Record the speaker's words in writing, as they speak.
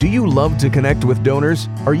you love to connect with donors?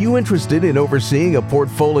 Are you interested in overseeing a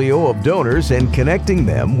portfolio of donors and connecting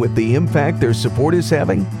them with the impact their support is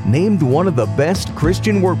having? Named one of the best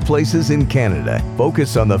Christian workplaces in Canada,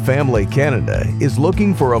 Focus on the Family Canada is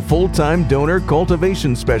looking for a full-time donor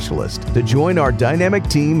cultivation specialist to join our dynamic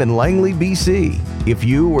team in Langley, BC. If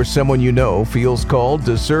you or someone you know feels called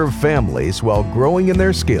to serve families while growing in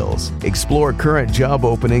their skills, explore current job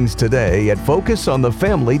openings today at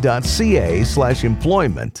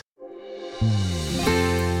focusonthefamily.ca/employment.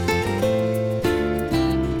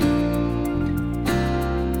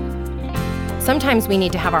 Sometimes we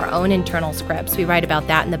need to have our own internal scripts. We write about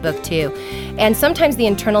that in the book too. And sometimes the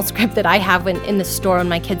internal script that I have in the store when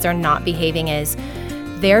my kids are not behaving is,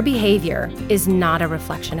 their behavior is not a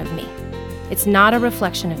reflection of me. It's not a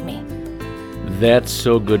reflection of me. That's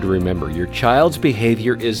so good to remember. Your child's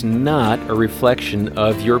behavior is not a reflection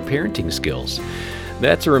of your parenting skills.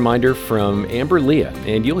 That's a reminder from Amber Leah,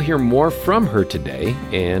 and you'll hear more from her today,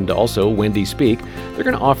 and also Wendy Speake. They're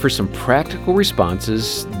going to offer some practical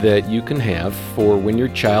responses that you can have for when your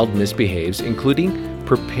child misbehaves, including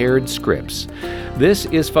prepared scripts. This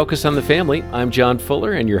is Focus on the Family. I'm John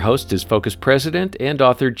Fuller, and your host is Focus President and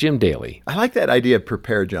author Jim Daly. I like that idea of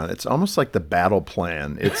prepare, John. It's almost like the battle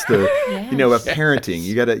plan. It's the, Yes. of parenting.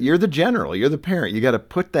 You're the general, you're the parent. You got to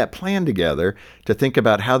put that plan together to think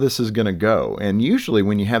about how this is going to go. And usually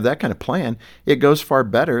when you have that kind of plan, it goes far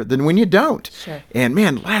better than when you don't. Sure. And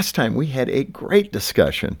man, last time we had a great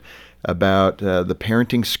discussion about the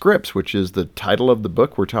parenting scripts, which is the title of the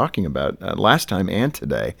book we're talking about last time and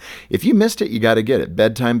today. If you missed it, you got to get it.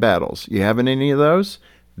 Bedtime Battles. You haven't any of those?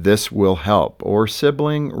 This will help. Or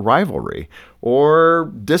sibling rivalry.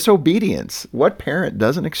 Or disobedience. What parent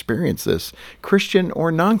doesn't experience this, Christian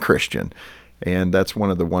or non-Christian? And that's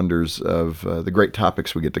one of the wonders of the great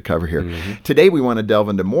topics we get to cover here. Mm-hmm. Today, we want to delve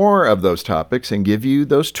into more of those topics and give you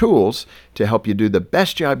those tools to help you do the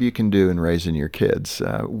best job you can do in raising your kids.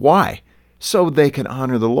 Why? So they can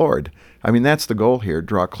honor the Lord. I mean, that's the goal here.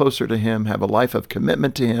 Draw closer to Him, have a life of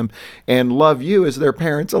commitment to Him, and love you as their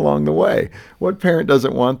parents along the way. What parent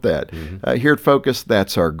doesn't want that? Mm-hmm. Here at Focus,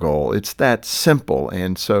 that's our goal. It's that simple.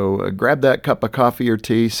 And so grab that cup of coffee or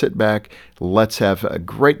tea, sit back. Let's have a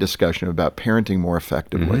great discussion about parenting more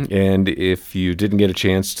effectively. Mm-hmm. And if you didn't get a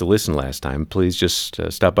chance to listen last time, please just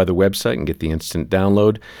stop by the website and get the instant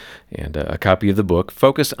download and a copy of the book,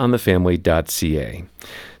 focusonthefamily.ca.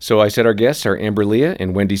 So I said our guests are Amber Leah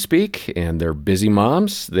and Wendy Speake, and they're busy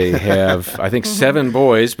moms. They have, I think, 7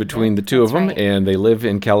 boys between the two of them, right. And they live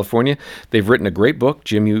in California. They've written a great book.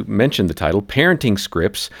 Jim, you mentioned the title, Parenting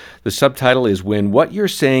Scripts. The subtitle is When What You're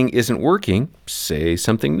Saying Isn't Working, Say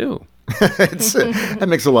Something New. That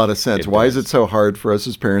makes a lot of sense. Why is it so hard for us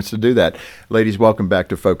as parents to do that? Ladies, welcome back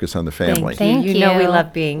to Focus on the Family. Thank you. You know we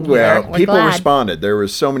love being here. Well, We're people glad. responded. There were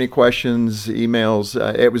so many questions, emails.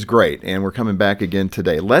 It was great, and we're coming back again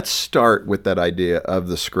today. Let's start with that idea of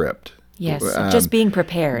the script. Yes, just being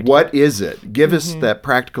prepared. What is it? Give us that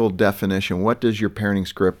practical definition. What does your parenting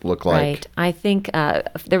script look like? Right. I think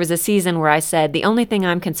there was a season where I said, the only thing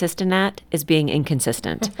I'm consistent at is being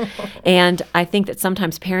inconsistent. And I think that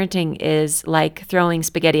sometimes parenting is like throwing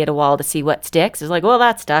spaghetti at a wall to see what sticks. It's like, well,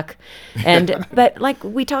 that stuck. But like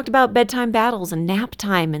we talked about bedtime battles and nap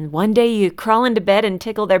time. And one day you crawl into bed and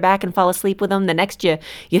tickle their back and fall asleep with them. The next you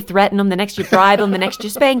threaten them. The next you bribe them. The next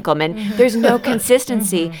you spank them. And there's no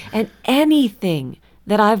consistency. And anything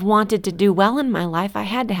that I've wanted to do well in my life, I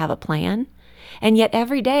had to have a plan. And yet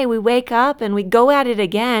every day we wake up and we go at it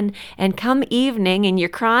again, and come evening and you're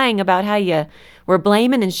crying about how you were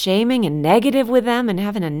blaming and shaming and negative with them and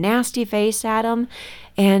having a nasty face at them.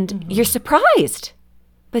 And you're surprised,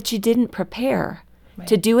 but you didn't prepare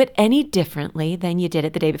to do it any differently than you did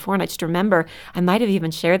it the day before. And I just remember, I might have even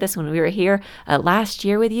shared this when we were here last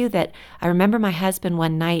year with you, that I remember my husband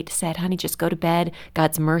one night said, honey, just go to bed.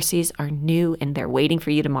 God's mercies are new and they're waiting for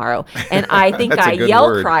you tomorrow. And I think I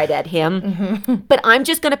cried at him, but I'm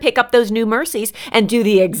just going to pick up those new mercies and do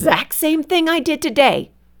the exact same thing I did today.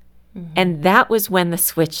 And that was when the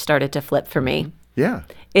switch started to flip for me. Yeah.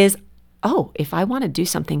 If I want to do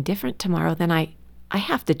something different tomorrow, then I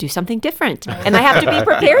have to do something different. And I have to be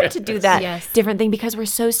prepared to do that different thing, because we're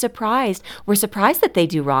so surprised. We're surprised that they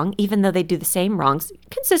do wrong, even though they do the same wrongs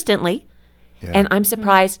consistently. Yeah. And I'm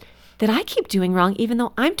surprised that I keep doing wrong, even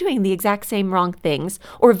though I'm doing the exact same wrong things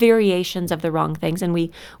or variations of the wrong things. And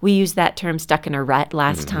we used that term stuck in a rut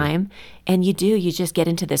last time. And you just get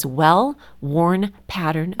into this well-worn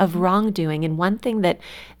pattern of wrongdoing. And one thing that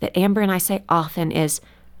Amber and I say often is,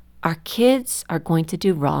 our kids are going to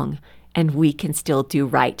do wrong, and we can still do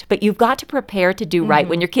right. But you've got to prepare to do right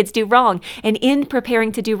when your kids do wrong. And in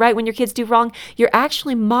preparing to do right when your kids do wrong, you're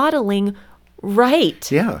actually modeling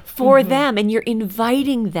right for them, and you're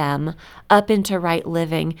inviting them up into right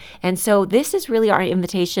living. And so this is really our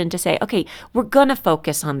invitation to say, okay, we're going to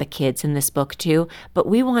focus on the kids in this book too, but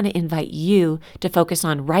we want to invite you to focus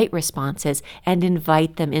on right responses and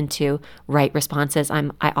invite them into right responses.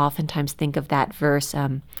 I oftentimes think of that verse.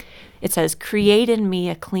 It says, "Create in me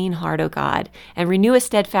a clean heart, O God, and renew a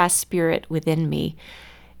steadfast spirit within me.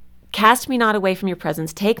 Cast me not away from your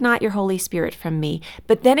presence. Take not your Holy Spirit from me."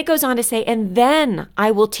 But then it goes on to say, "And then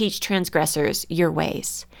I will teach transgressors your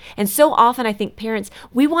ways." And so often I think parents,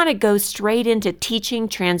 we want to go straight into teaching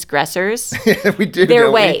transgressors We do, their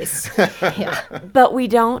don't we? ways. But we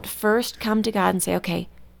don't first come to God and say, okay,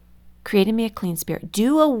 create in me a clean spirit.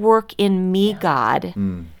 Do a work in me, God.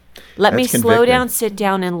 Let me That's slow convicting. down, sit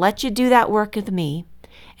down, and let you do that work with me.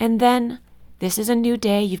 And then this is a new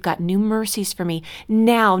day. You've got new mercies for me.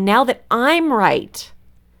 Now that I'm right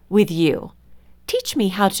with you, teach me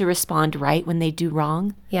how to respond right when they do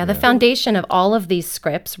wrong. Yeah, the foundation of all of these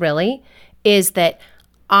scripts really is that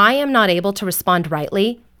I am not able to respond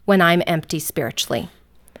rightly when I'm empty spiritually.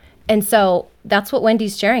 And so that's what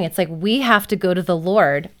Wendy's sharing. It's like we have to go to the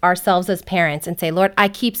Lord ourselves as parents and say, Lord, I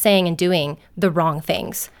keep saying and doing the wrong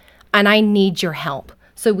things, and I need your help.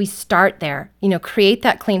 So we start there, create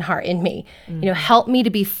that clean heart in me, help me to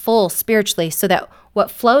be full spiritually so that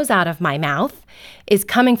what flows out of my mouth is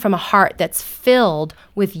coming from a heart that's filled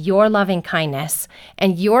with your loving kindness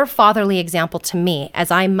and your fatherly example to me as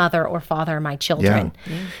I mother or father my children.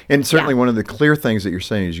 And certainly one of the clear things that you're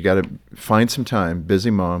saying is you got to find some time,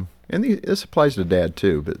 busy mom. And this applies to dad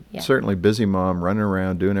too, but certainly busy mom, running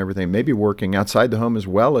around, doing everything, maybe working outside the home as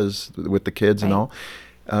well as with the kids and all.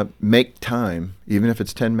 Make time, even if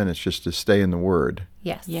it's 10 minutes, just to stay in the Word.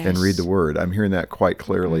 Yes. And read the Word. I'm hearing that quite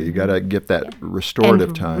clearly. You got to get that restorative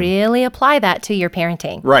And time. really apply that to your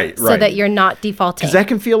parenting. Right. So that you're not defaulting. Because that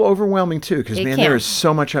can feel overwhelming too. Because It man, can. there is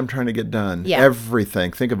so much I'm trying to get done. Yeah.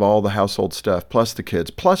 Everything. Think of all the household stuff, plus the kids,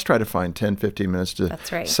 plus try to find 10, 15 minutes to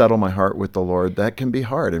That's right. settle my heart with the Lord. That can be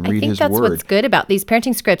hard. And I read think His that's Word. what's good about these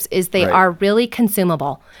parenting scripts is they Right. are really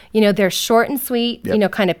consumable. They're short and sweet,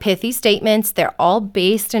 kind of pithy statements. They're all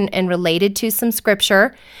based and related to some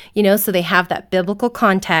scripture, so they have that biblical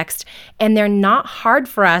context, and they're not hard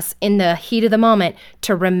for us in the heat of the moment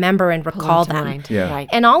to remember and recall to them. mind. Yeah. Right.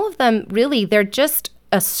 And all of them, really, they're just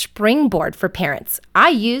a springboard for parents. I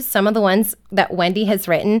use some of the ones that Wendy has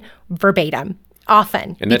written verbatim.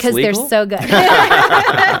 Often, And that's because they're legal? so good.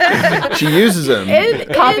 She uses them.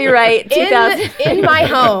 Copyright 2000. In my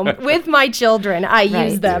home with my children, I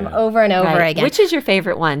use them over and over Right. again. Which is your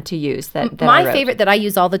favorite one to use? That I My wrote? favorite that I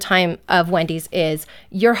use all the time of Wendy's is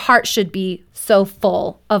your heart should be so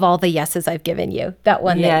full of all the yeses I've given you. That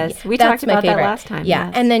one. Yes, we that's talked my about that favorite. last time, Yeah,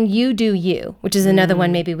 yes. and then you do you, which is another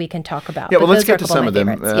one maybe we can talk about. Yeah, well, But let's those are a get to couple some of my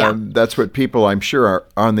them. favorites. That's what people, I'm sure, are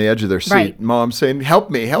on the edge of their seat. Right. Mom saying,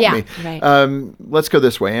 help me, help Yeah. me. Right. Let's go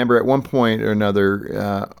this way. Amber, at one point or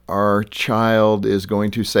another, our child is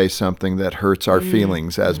going to say something that hurts our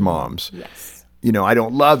feelings as moms. Yes. I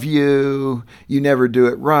don't love you. You never do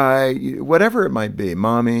it right. Whatever it might be.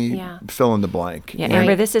 Mommy, fill in the blank. Yeah, And-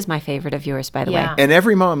 Amber, this is my favorite of yours, by the Yeah. way. And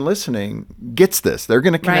every mom listening gets this. They're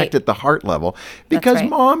going to connect Right. at the heart level because right.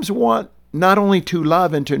 moms want not only to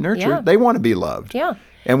love and to nurture, Yeah. they want to be loved. Yeah.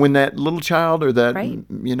 And when that little child or that Right.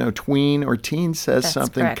 tween or teen says That's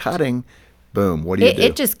something correct. cutting, boom, what do you do?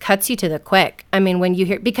 It just cuts you to the quick. I mean, when you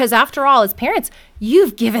hear, because after all, as parents,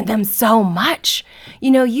 you've given them so much.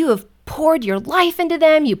 You have poured your life into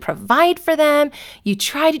them, you provide for them, you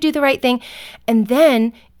try to do the right thing. And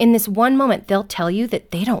then in this one moment, they'll tell you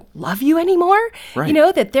that they don't love you anymore. Right.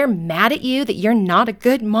 That they're mad at you, that you're not a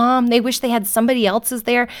good mom. They wish they had somebody else as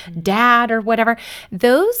their dad or whatever.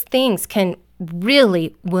 Those things can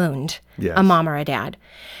really wound Yes. a mom or a dad.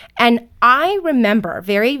 And I remember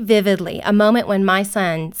very vividly a moment when my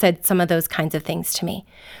son said some of those kinds of things to me.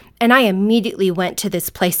 And I immediately went to this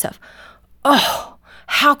place of, oh,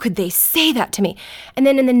 how could they say that to me? And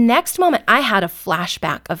then in the next moment, I had a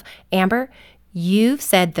flashback of, Amber, you've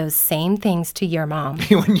said those same things to your mom.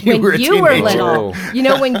 When you were a teenager. little.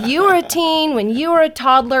 When you were a teen, when you were a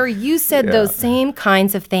toddler, you said those same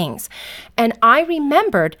kinds of things. And I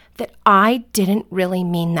remembered that I didn't really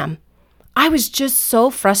mean them. I was just so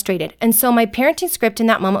frustrated. And so my parenting script in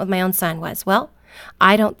that moment with my own son was, well,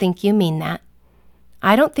 I don't think you mean that.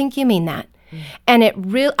 I don't think you mean that.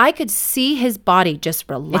 And I could see his body just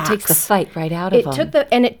relax. It takes the fight right out of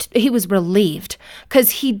him. He was relieved because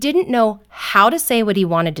he didn't know how to say what he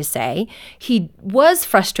wanted to say. He was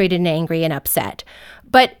frustrated and angry and upset,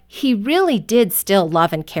 but he really did still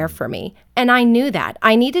love and care for me. And I knew that.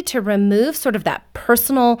 I needed to remove sort of that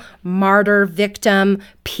personal martyr victim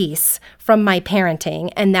piece from my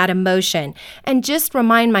parenting and that emotion and just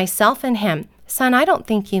remind myself and him, son, I don't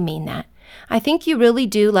think you mean that. I think you really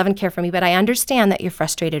do love and care for me, but I understand that you're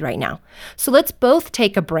frustrated right now. So let's both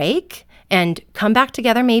take a break and come back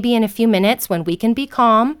together maybe in a few minutes when we can be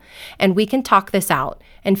calm and we can talk this out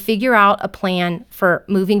and figure out a plan for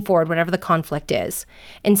moving forward, whatever the conflict is.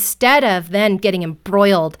 Instead of then getting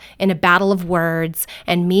embroiled in a battle of words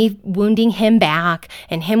and me wounding him back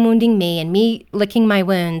and him wounding me and me licking my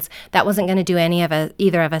wounds, that wasn't going to do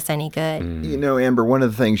either of us any good. You know, Amber, one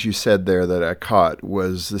of the things you said there that I caught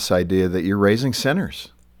was this idea that you're raising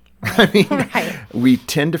sinners. I mean, we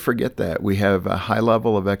tend to forget that. We have a high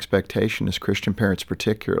level of expectation as Christian parents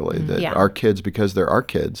particularly that our kids, because they're our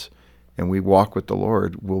kids, and we walk with the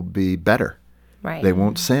Lord, will be better. Right. They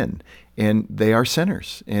won't sin. And they are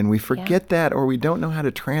sinners. And we forget that, or we don't know how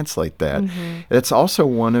to translate that. That's also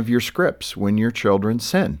one of your scripts, when your children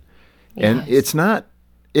sin. And it's not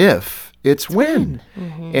if, it's when.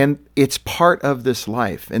 And it's part of this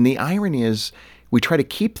life. And the irony is, we try to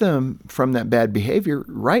keep them from that bad behavior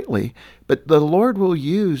rightly, but the Lord will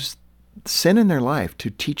use sin in their life to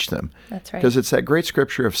teach them. That's right. Because it's that great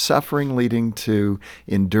scripture of suffering leading to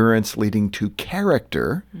endurance, leading to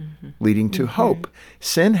character, leading to hope.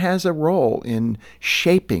 Sin has a role in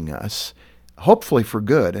shaping us, hopefully for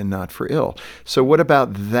good and not for ill. So what about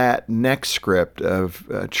that next script of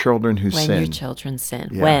children who sin? When your children sin.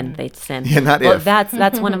 When they sin. Yeah, not well, if.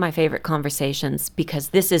 That's one of my favorite conversations, because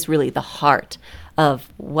this is really the heart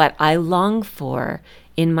of what I long for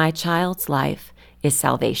in my child's life is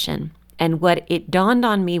salvation. And what it dawned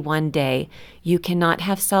on me one day, you cannot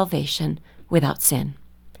have salvation without sin.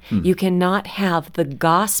 You cannot have the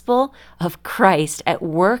gospel of Christ at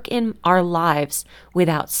work in our lives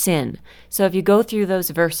without sin. So if you go through those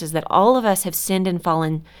verses that all of us have sinned and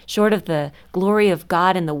fallen short of the glory of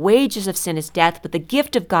God, and the wages of sin is death, but the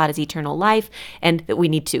gift of God is eternal life, and that we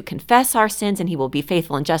need to confess our sins and he will be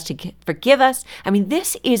faithful and just to forgive us. I mean,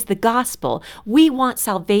 this is the gospel. We want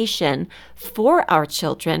salvation for our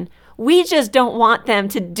children. We just don't want them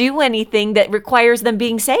to do anything that requires them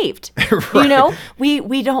being saved. Right. You know,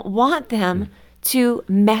 we don't want them to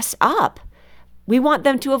mess up. We want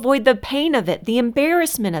them to avoid the pain of it, the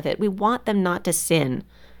embarrassment of it. We want them not to sin.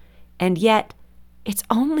 And yet, it's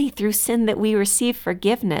only through sin that we receive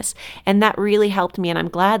forgiveness. And that really helped me. And I'm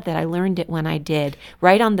glad that I learned it when I did,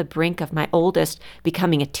 right on the brink of my oldest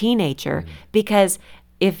becoming a teenager, because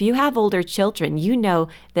if you have older children, you know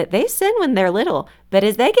that they sin when they're little, but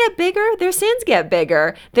as they get bigger, their sins get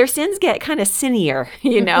bigger. Their sins get kind of sinnier,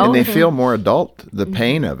 you know? And they feel more adult, the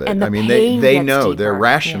pain of it. And the I mean, pain they gets know, they're deeper.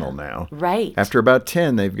 rational now. Right. After about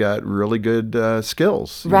 10, they've got really good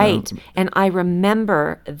skills. you Right. know? And I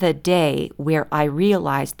remember the day where I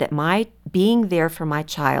realized that my being there for my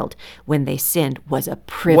child when they sinned was a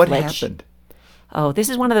privilege. What happened? Oh, this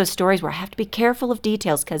is one of those stories where I have to be careful of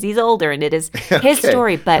details because he's older and it is his Okay.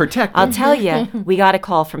 story. But Protect I'll him. tell you, we got a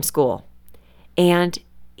call from school and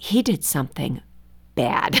he did something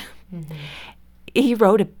bad. He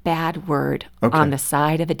wrote a bad word on the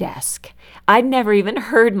side of a desk. I'd never even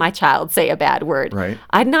heard my child say a bad word. Right.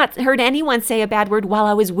 I'd not heard anyone say a bad word while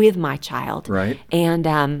I was with my child. Right. And,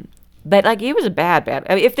 but like it was a bad.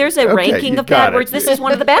 I mean, if there's a Okay, ranking you of bad got it. words, this is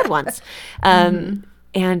one of the bad ones.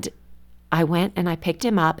 And I went and I picked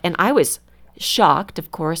him up and I was shocked,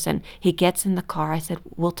 of course, and he gets in the car. I said,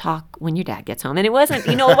 we'll talk when your dad gets home. And it wasn't,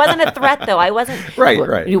 it wasn't a threat though. I wasn't,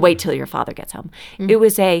 Right. You wait till your father gets home. It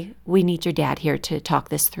was we need your dad here to talk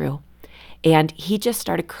this through. And he just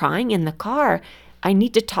started crying in the car. I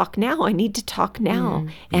need to talk now. I need to talk now.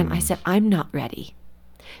 And I said, I'm not ready.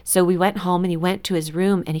 So we went home and he went to his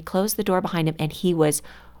room and he closed the door behind him and he was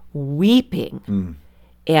weeping.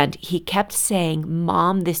 And he kept saying,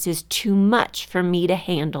 Mom, this is too much for me to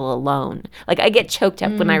handle alone. Like I get choked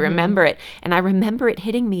up when I remember it. And I remember it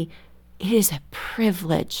hitting me. It is a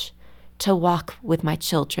privilege to walk with my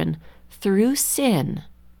children through sin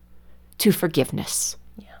to forgiveness.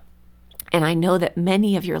 Yeah. And I know that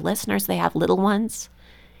many of your listeners, they have little ones.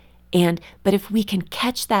 But if we can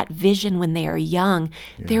catch that vision when they are young,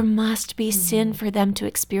 there must be sin for them to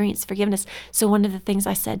experience forgiveness. So one of the things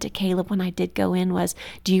I said to Caleb when I did go in was,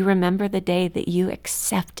 do you remember the day that you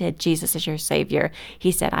accepted Jesus as your Savior?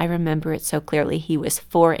 He said, I remember it so clearly. He was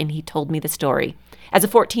 4 and he told me the story. As a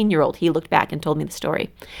 14-year-old, he looked back and told me the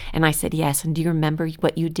story. And I said, yes, and do you remember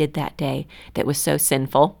what you did that day that was so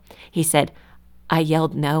sinful? He said, I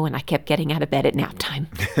yelled no, and I kept getting out of bed at nap time.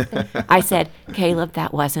 I said, Caleb,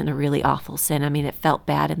 that wasn't a really awful sin. I mean, it felt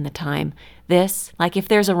bad in the time. This, like if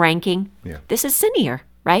there's a ranking, this is sinnier,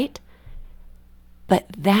 right? But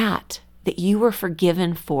that you were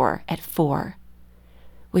forgiven for at 4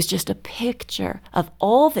 was just a picture of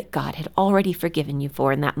all that God had already forgiven you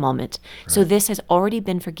for in that moment. Right. So this has already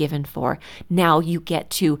been forgiven for. Now you get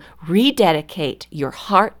to rededicate your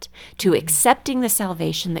heart to accepting the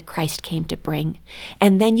salvation that Christ came to bring.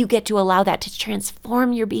 And then you get to allow that to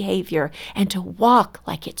transform your behavior and to walk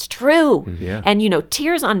like it's true. Yeah. And,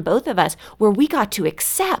 tears on both of us where we got to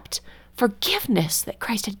accept forgiveness that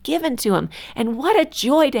Christ had given to him. And what a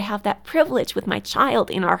joy to have that privilege with my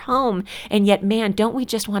child in our home. And yet, man, don't we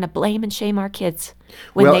just want to blame and shame our kids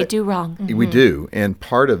when they do wrong? We do. And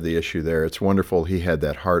part of the issue there, it's wonderful he had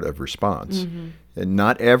that heart of response. And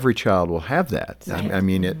not every child will have that. Right. I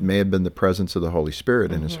mean, it may have been the presence of the Holy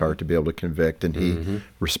Spirit in his heart to be able to convict, and he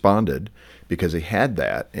responded because he had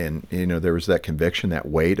that. And, there was that conviction, that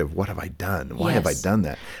weight of, what have I done? Why have I done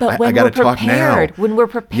that? But when we're prepared, when we're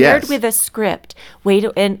prepared with a script,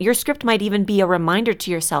 and your script might even be a reminder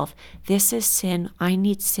to yourself, this is sin. I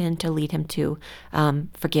need sin to lead him to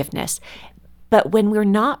forgiveness. But when we're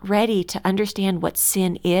not ready to understand what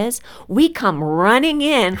sin is, we come running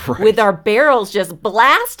in with our barrels just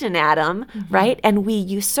blasting at them, right? And we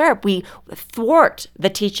usurp, we thwart the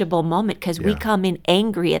teachable moment because we come in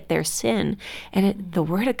angry at their sin. And the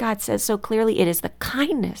Word of God says so clearly, it is the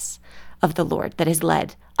kindness of the Lord that has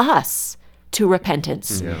led us to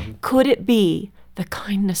repentance. Yeah. Could it be the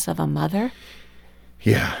kindness of a mother?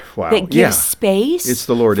 Yeah, wow. That gives space it's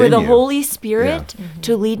the Lord for in the you. Holy Spirit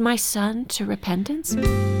to lead my son to repentance.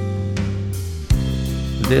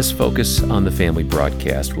 This Focus on the Family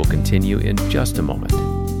broadcast will continue in just a moment.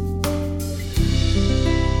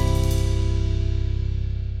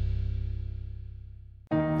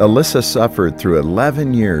 Alyssa suffered through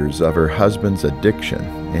 11 years of her husband's addiction,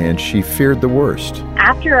 and she feared the worst.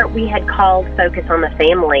 After we had called Focus on the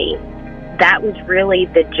Family, that was really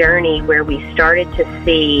the journey where we started to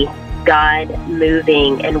see God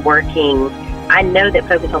moving and working. I know that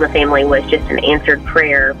Focus on the Family was just an answered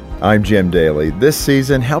prayer. I'm Jim Daly. This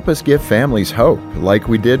season, help us give families hope, like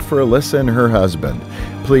we did for Alyssa and her husband.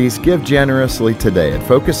 Please give generously today at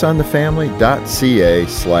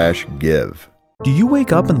focusonthefamily.ca/give. Do you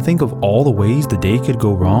wake up and think of all the ways the day could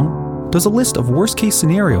go wrong? Does a list of worst-case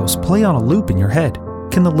scenarios play on a loop in your head?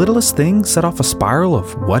 Can the littlest thing set off a spiral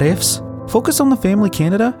of what-ifs? Focus on the Family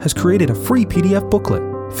Canada has created a free PDF booklet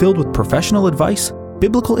filled with professional advice,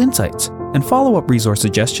 biblical insights, and follow-up resource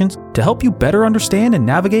suggestions to help you better understand and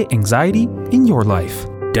navigate anxiety in your life.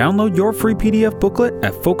 Download your free PDF booklet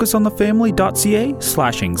at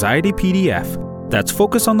focusonthefamily.ca/anxietypdf. That's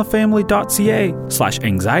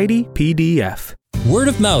focusonthefamily.ca/anxietypdf. Word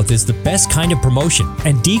of mouth is the best kind of promotion,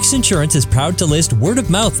 and Deeks Insurance is proud to list word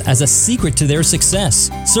of mouth as a secret to their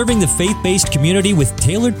success. Serving the faith-based community with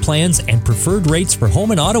tailored plans and preferred rates for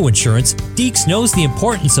home and auto insurance, Deeks knows the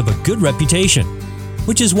importance of a good reputation,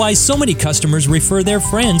 which is why so many customers refer their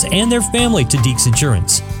friends and their family to Deeks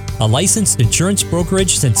Insurance, a licensed insurance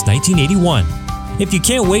brokerage since 1981. If you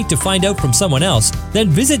can't wait to find out from someone else, then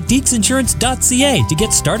visit deeksinsurance.ca to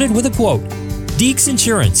get started with a quote. Deeks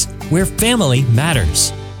Insurance, where family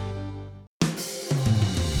matters.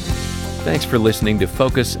 Thanks for listening to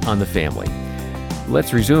Focus on the Family.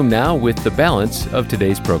 Let's resume now with the balance of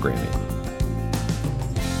today's programming.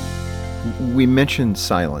 We mentioned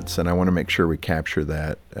silence, and I want to make sure we capture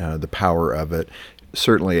that, the power of it.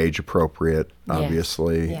 Certainly age appropriate,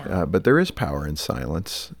 obviously, but there is power in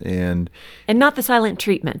silence, and not the silent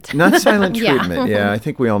treatment. Not silent treatment. Yeah, I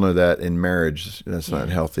think we all know that in marriage that's not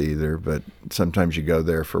healthy either. But sometimes you go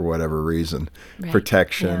there for whatever reason,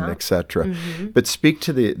 protection, etc. But speak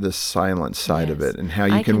to the silent side of it and how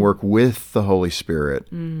you can work with the Holy Spirit.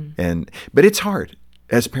 But it's hard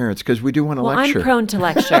as parents, because we do want to lecture. I'm prone to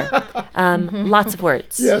lecture. Lots of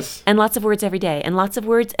words. Yes. And lots of words every day. And lots of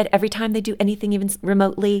words at every time they do anything even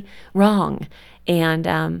remotely wrong. And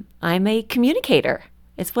I'm a communicator.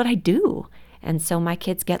 It's what I do. And so my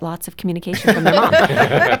kids get lots of communication from their mom.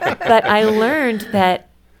 But I learned that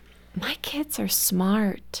my kids are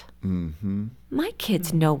smart. My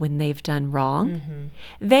kids know when they've done wrong.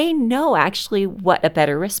 They know actually what a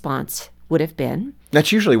better response would have been.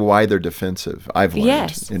 That's usually why they're defensive, I've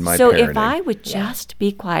learned in my so parenting. If I would just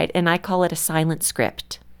be quiet, and I call it a silent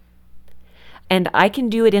script, and I can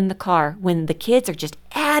do it in the car when the kids are just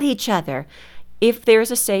at each other. If there's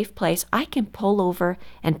a safe place, I can pull over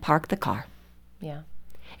and park the car. Yeah.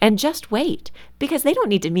 And just wait, because they don't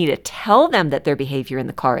need me to tell them that their behavior in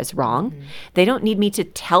the car is wrong. They don't need me to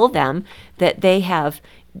tell them that they have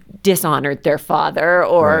dishonored their father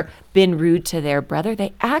or been rude to their brother.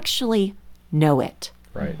 They actually know it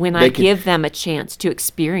when I give them a chance to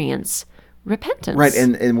experience repentance. Right,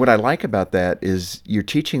 and what I like about that is you're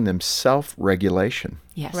teaching them self-regulation.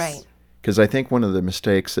 Yes. Right. Because I think one of the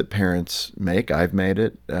mistakes that parents make, I've made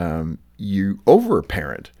it, you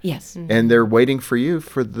over-parent. Yes. And they're waiting for you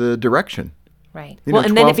for the direction. Right. You Well, know,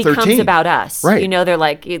 and then 12, it becomes 13. about us. Right. You know, they're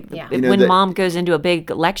like, You know, when that- mom goes into a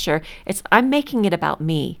big lecture, I'm making it about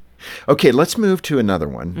me. Okay, let's move to another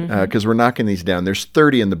one because we're knocking these down. There's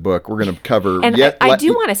 30 in the book. We're going to cover. And I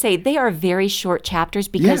do want to say they are very short chapters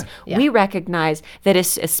because we recognize that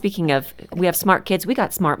as speaking of, we have smart kids, we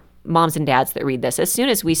got smart moms and dads that read this. As soon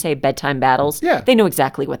as we say bedtime battles, they know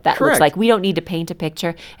exactly what that looks like. We don't need to paint a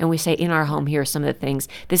picture. And we say, in our home, here are some of the things.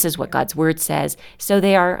 This is what God's word says. So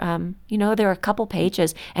they are, they're a couple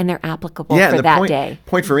pages and they're applicable for that day.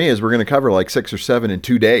 Point for me is we're going to cover like 6 or 7 in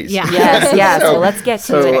 2 days. Yeah. Yes. So let's get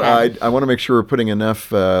to it. I want to make sure we're putting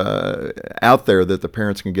enough out there that the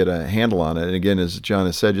parents can get a handle on it. And again, as John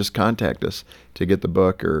has said, just contact us to get the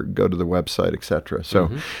book or go to the website, etc.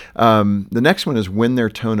 So the next one is when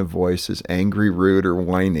their tone of voice is angry, rude, or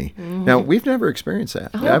whiny. Now, we've never experienced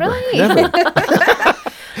that. Ever. Really? Never.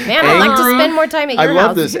 Man, I'd like to spend more time at your I house.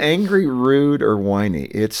 love this. Angry, rude, or whiny.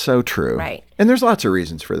 It's so true. Right. And there's lots of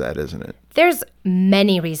reasons for that, isn't it? There's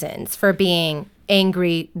many reasons for being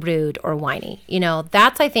angry, rude, or whiny. You know,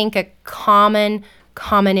 that's, I think, a common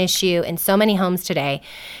issue in so many homes today.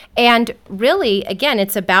 And really, again,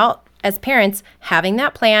 it's about, as parents, having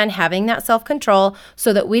that plan, having that self-control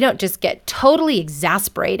so that we don't just get totally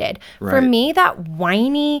exasperated. For me, that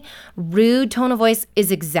whiny, rude tone of voice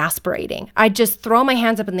is exasperating. I just throw my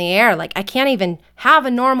hands up in the air. Like, I can't even have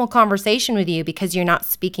a normal conversation with you because you're not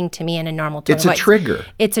speaking to me in a normal tone of voice. It's a trigger.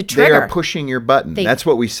 It's a trigger. They are pushing your button. That's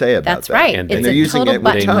what we say about That's that. right. And It's they're a using total it with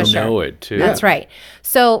button tone. pusher. They know it, too. That's right.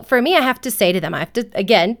 So for me, I have to say to them, I have to,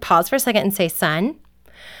 again, pause for a second and say, son,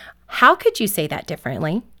 how could you say that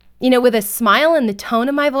differently? You know, with a smile in the tone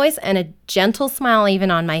of my voice and a gentle smile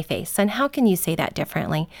even on my face. And how can you say that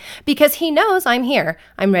differently? Because he knows I'm here.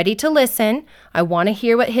 I'm ready to listen. I want to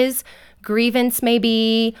hear what his grievance may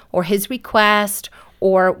be or his request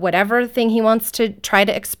or whatever thing he wants to try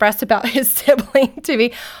to express about his sibling to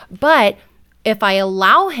me. But if I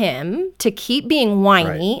allow him to keep being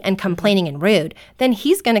whiny and complaining and rude, then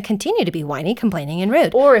he's going to continue to be whiny, complaining, and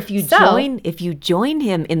rude. Or if you join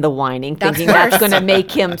him in the whining, thinking that's going to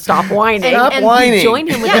make him stop whining. Stop whining. You join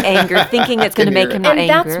him with the anger, thinking it's going to make him not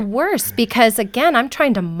and angry. that's worse because, again, I'm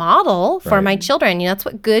trying to model for my children. You know, that's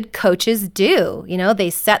what good coaches do. You know,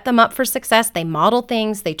 they set them up for success. They model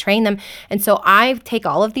things. They train them. And so I take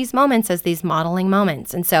all of these moments as these modeling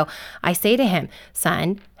moments. And so I say to him,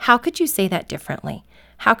 son, how could you say that differently?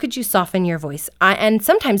 How could you soften your voice? And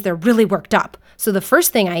sometimes they're really worked up. So the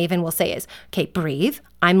first thing I even will say is, okay, breathe.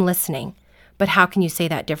 I'm listening. But how can you say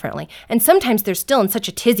that differently? And sometimes they're still in such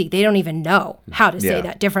a tizzy, they don't even know how to say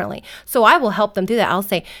that differently. So I will help them do that. I'll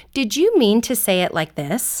say, did you mean to say it like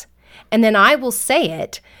this? And then I will say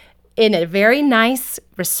it in a very nice,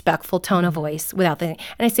 respectful tone of voice without the, and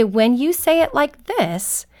I say, when you say it like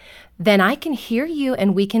this, then I can hear you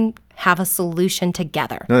and we can have a solution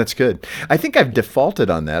together. No, that's good. I think I've defaulted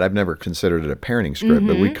on that. I've never considered it a parenting script,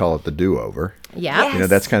 but we call it the do-over. Yeah. You know,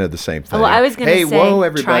 that's kind of the same thing. Well, I was gonna hey, say, whoa,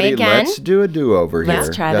 everybody, again. let's do a do-over here.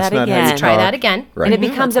 Let's try That's that not how you again. Let's try talk. that again. Right. And it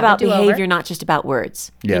becomes Let's have about a do-over. behavior, not just about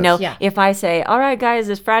words. Yes. You know, Yeah. if I say, all right, guys,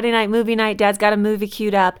 it's Friday night, movie night, Dad's got a movie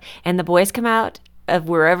queued up, and the boys come out of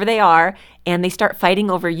wherever they are, and they start fighting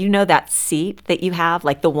over, you know, that seat that you have,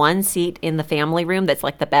 like the one seat in the family room that's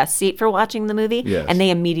like the best seat for watching the movie. Yes. And they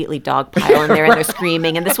immediately dogpile in there and they're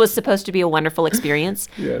screaming. And this was supposed to be a wonderful experience.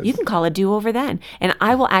 Yes. You can call a do-over then. And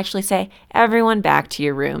I will actually say, everyone back to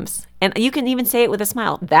your rooms. And you can even say it with a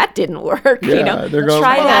smile. That didn't work. Yeah, you know, they're let's going,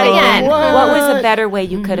 try that "Oh, again. What was what?" a better way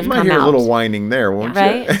you could have You might come hear out? a little whining there, won't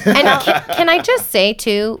Right? you? And can I just say,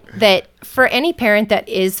 too, that for any parent that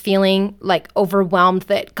is feeling like overwhelmed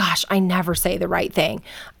that, gosh, I never say the right thing.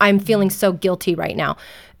 I'm feeling so guilty right now.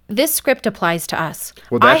 this script applies to us.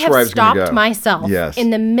 Well, that's I have where I was gonna stopped go. myself Yes. in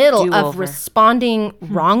the middle of Do-over. responding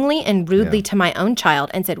wrongly and rudely to my own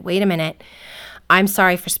child and said, wait a minute, I'm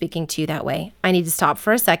sorry for speaking to you that way. I need to stop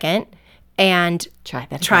for a second and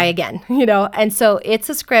try again, And so it's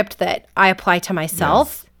a script that I apply to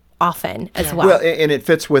myself often as well. Well, and it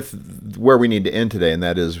fits with where we need to end today, and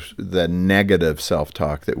that is the negative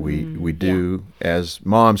self-talk that we do as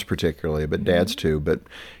moms particularly, but dads too. But,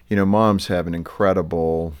 moms have an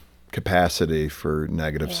incredible capacity for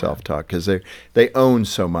negative self-talk because they own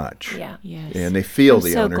so much. Yeah. Yes. And they feel I'm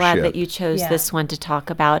the so ownership. glad that you chose this one to talk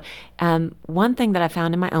about. One thing that I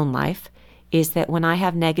found in my own life is that when I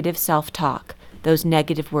have negative self-talk, those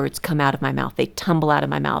negative words come out of my mouth. They tumble out of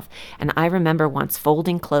my mouth. And I remember once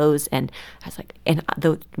folding clothes and I was like, and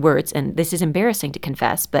the words, and this is embarrassing to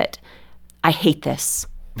confess, but I hate this.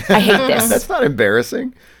 I hate this. That's not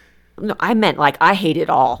embarrassing. No, I meant like I hate it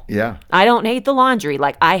all. Yeah. I don't hate the laundry.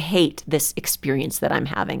 Like I hate this experience that I'm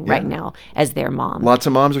having right now as their mom. Lots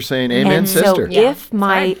of moms are saying, amen, And sister. so if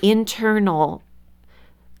my internal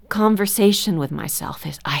conversation with myself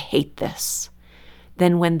is, I hate this,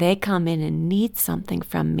 then when they come in and need something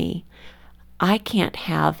from me, I can't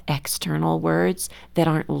have external words that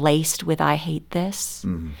aren't laced with I hate this.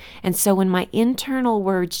 And so when my internal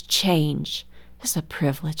words change, this is a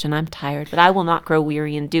privilege and I'm tired, but I will not grow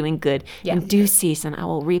weary in doing good. In due season, I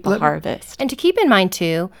will reap a harvest. And to keep in mind,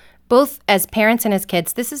 too, both as parents and as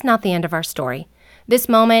kids, this is not the end of our story. This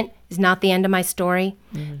moment is not the end of my story.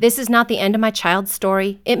 This is not the end of my child's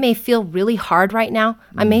story. It may feel really hard right now.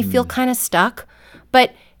 I may feel kind of stuck,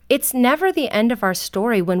 but it's never the end of our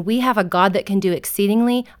story when we have a God that can do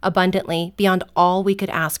exceedingly abundantly beyond all we could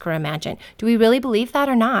ask or imagine. Do we really believe that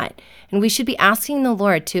or not? And we should be asking the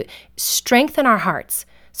Lord to strengthen our hearts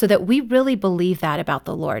so that we really believe that about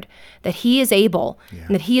the Lord, that He is able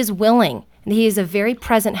and that He is willing and He is a very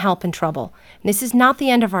present help in trouble. And this is not the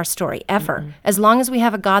end of our story, ever. As long as we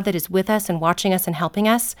have a God that is with us and watching us and helping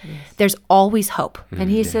us, there's always hope. And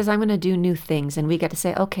He says, I'm going to do new things. And we get to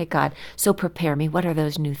say, okay, God, so prepare me. What are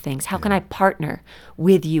those new things? How can I partner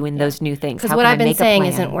with you in those new things? Because How what can I I've been make a saying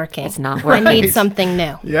plan? isn't working. It's not I working. need something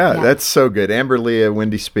new. Yeah, that's so good. Amber, Leah,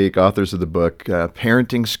 Wendy, Speake, authors of the book,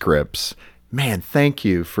 Parenting Scripts. Man, thank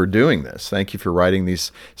you for doing this. Thank you for writing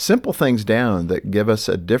these simple things down that give us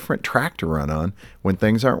a different track to run on when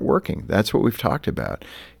things aren't working. That's what we've talked about.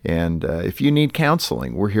 And if you need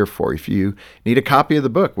counseling, we're here for you. If you need a copy of the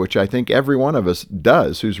book, which I think every one of us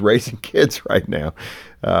does who's raising kids right now,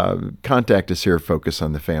 contact us here at Focus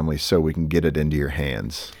on the Family so we can get it into your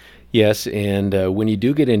hands. Yes, and when you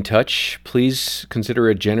do get in touch, please consider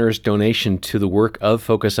a generous donation to the work of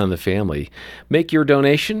Focus on the Family. Make your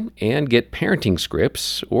donation and get parenting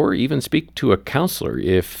scripts, or even speak to a counselor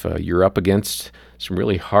if you're up against some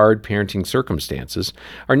really hard parenting circumstances.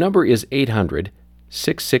 Our number is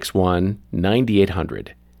 800-661-9800,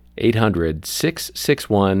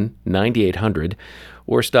 800-661-9800,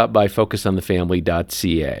 or stop by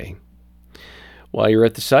focusonthefamily.ca. While you're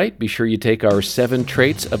at the site, be sure you take our 7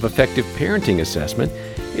 Traits of Effective Parenting assessment.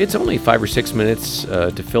 It's only 5 or 6 minutes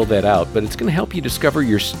to fill that out, but it's going to help you discover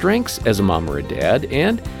your strengths as a mom or a dad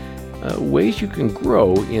and ways you can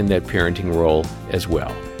grow in that parenting role as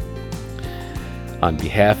well. On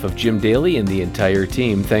behalf of Jim Daly and the entire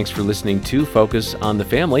team, thanks for listening to Focus on the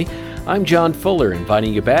Family. I'm John Fuller,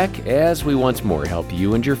 inviting you back as we once more help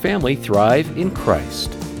you and your family thrive in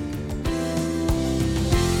Christ.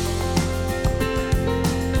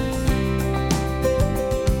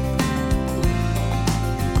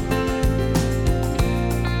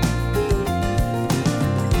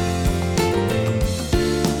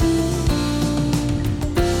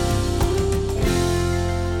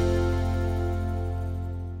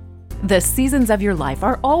 The seasons of your life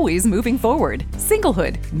are always moving forward.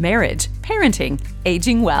 Singlehood, marriage, parenting,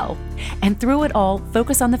 aging well. And through it all,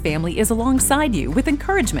 Focus on the Family is alongside you with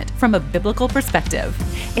encouragement from a biblical perspective.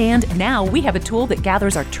 And now we have a tool that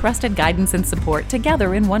gathers our trusted guidance and support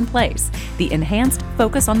together in one place, the enhanced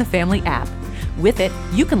Focus on the Family app. With it,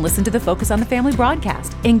 you can listen to the Focus on the Family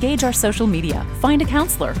broadcast, engage our social media, find a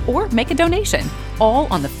counselor, or make a donation,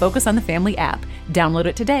 all on the Focus on the Family app. Download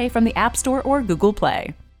it today from the App Store or Google Play.